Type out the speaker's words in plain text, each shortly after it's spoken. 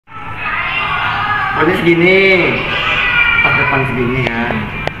Ini segini, pas depan segini kan,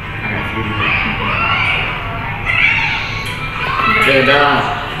 agak segini. Beda.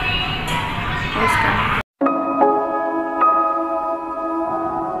 Teruskan.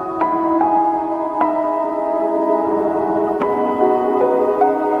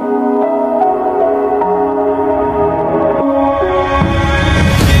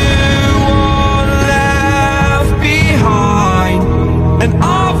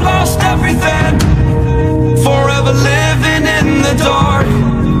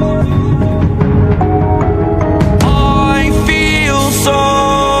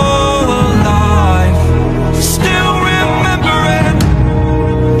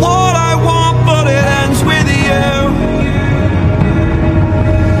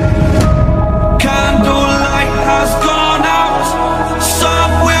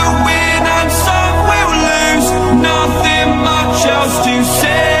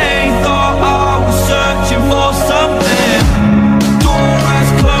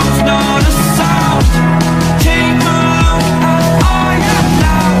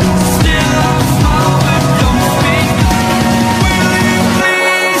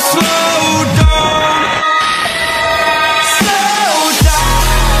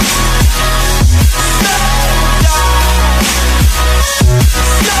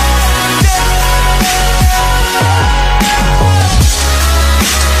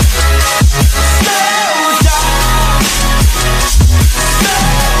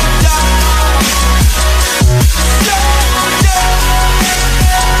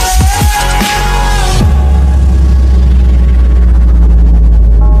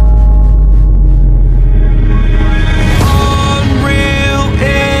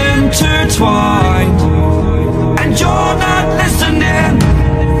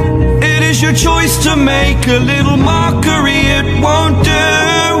 To make a little mockery, it won't do.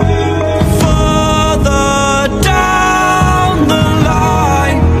 Further down the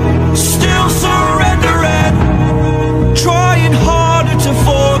line, still surrendering, trying harder to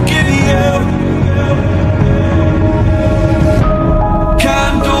forgive you.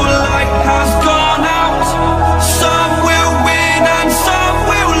 Candlelight has gone out. Some will win and some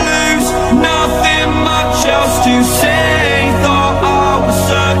will lose. Nothing much else to say. Thought I was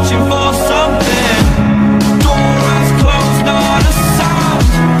searching for something.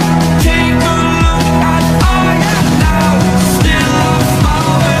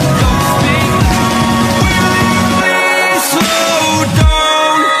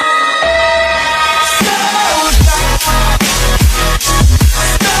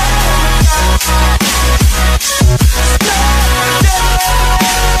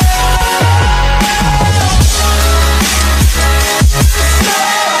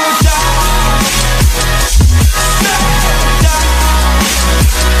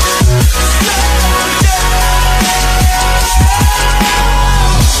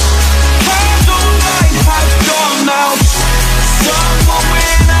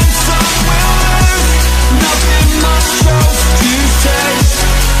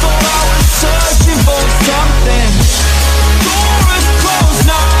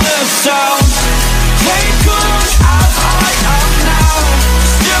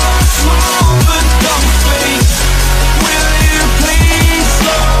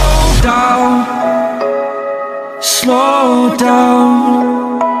 Slow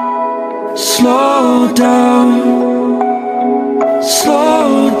down, slow down,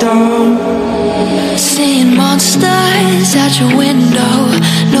 slow down. Seeing monsters out your window.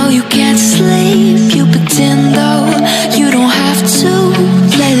 No, you can't sleep, you pretend though. You don't have to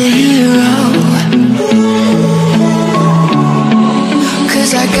play the hero,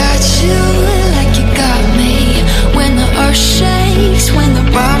 'cause I got you like you got me. When the earth shakes, when the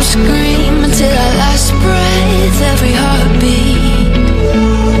bombs scream, until our last breath, every heartbeat.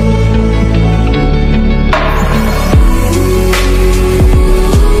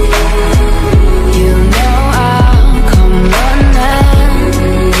 You know I'll come running.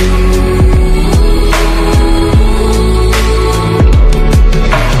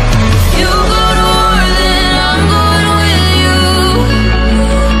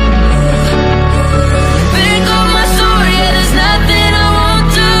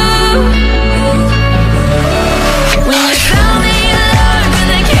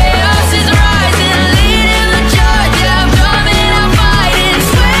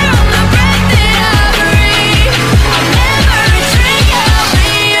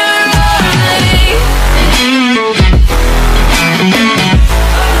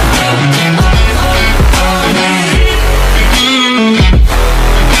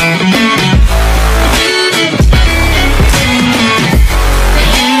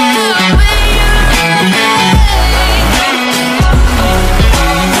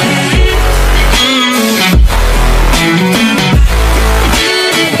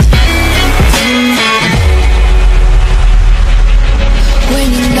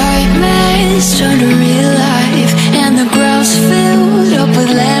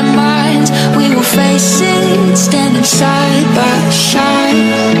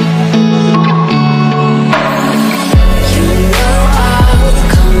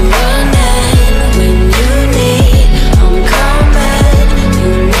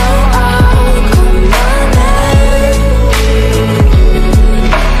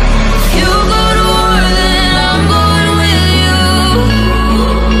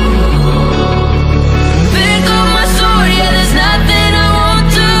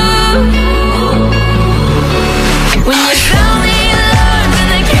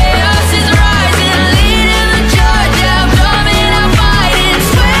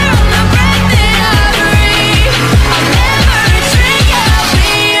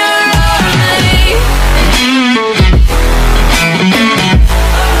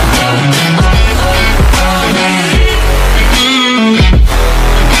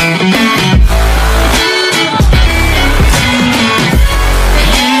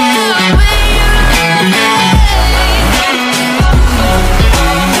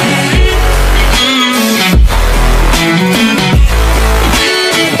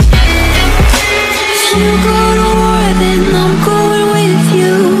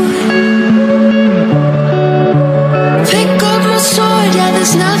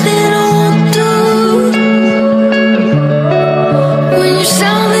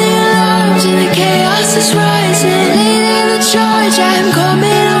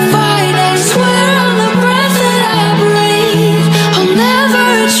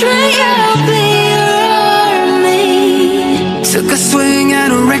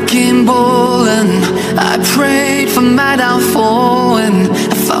 tremble and I prayed for my downfall, and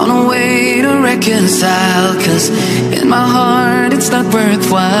I found a way to reconcile, 'cause in my heart it's not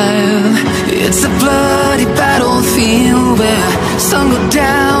worthwhile. It's a bloody battlefield where some go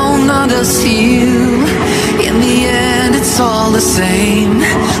down, others heal. In the end it's all the same.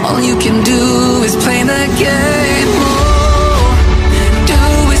 All you can do is play the game. Oh, do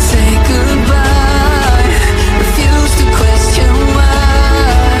we say goodbye? Refuse to question why.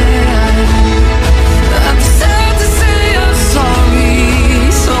 I'm sad to say I'm sorry,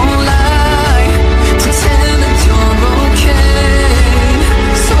 so lie. Pretend that you're okay.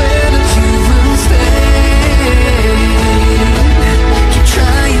 Swear that you will stay. Keep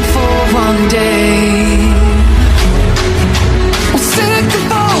trying for one day. I'm sick of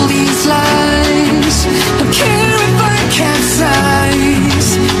all these lies. Don't care if I capsize.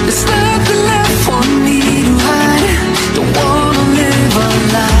 There's nothing left for me to hide. Don't wanna live a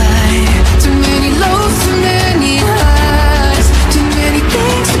lie. Too many lows, too many highs. Too many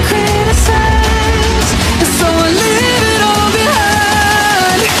things to criticize. And so I leave it all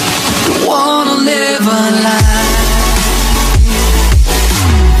behind. Don't wanna live a lie.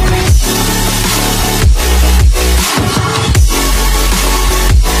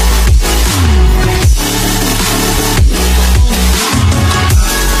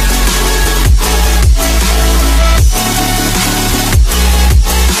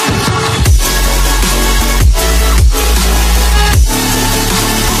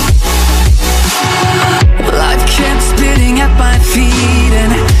 Life kept spitting at my feet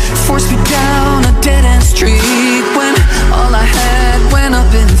and forced me down a dead-end street, when all I had went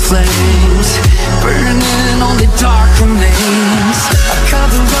up in flames, burning only dark remains. I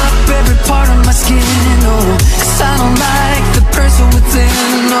cover up every part of my skin, oh, 'cause I don't like the person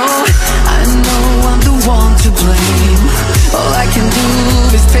within. Oh, I know I'm the one to blame. All I can do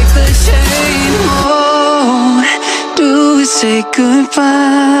is take the shame. Oh, do we say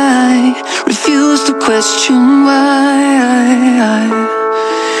goodbye? Refuse to question why.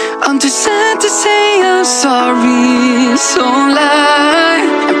 I'm too sad to say I'm sorry, so lie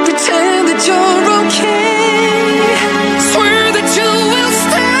and pretend that you're okay. Swear that you will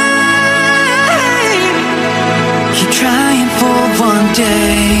stay. Keep trying for one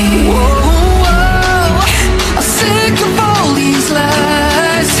day. Whoa, I'm sick of all these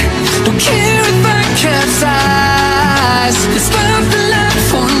lies. Don't care if I capsize. There's nothing left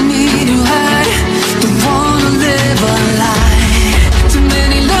for me to hide. Don't wanna live a lie. Too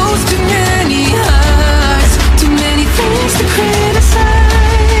many lows, too many highs. Too many things to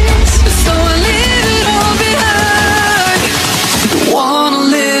criticize. So I leave it all behind. Don't wanna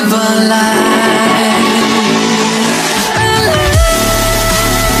live a lie.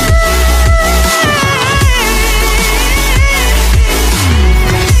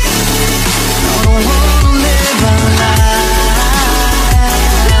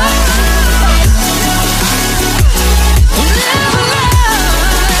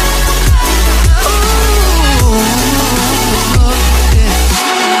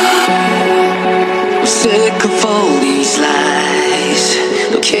 Sick of all these lies.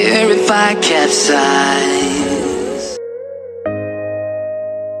 Don't care if I capsize.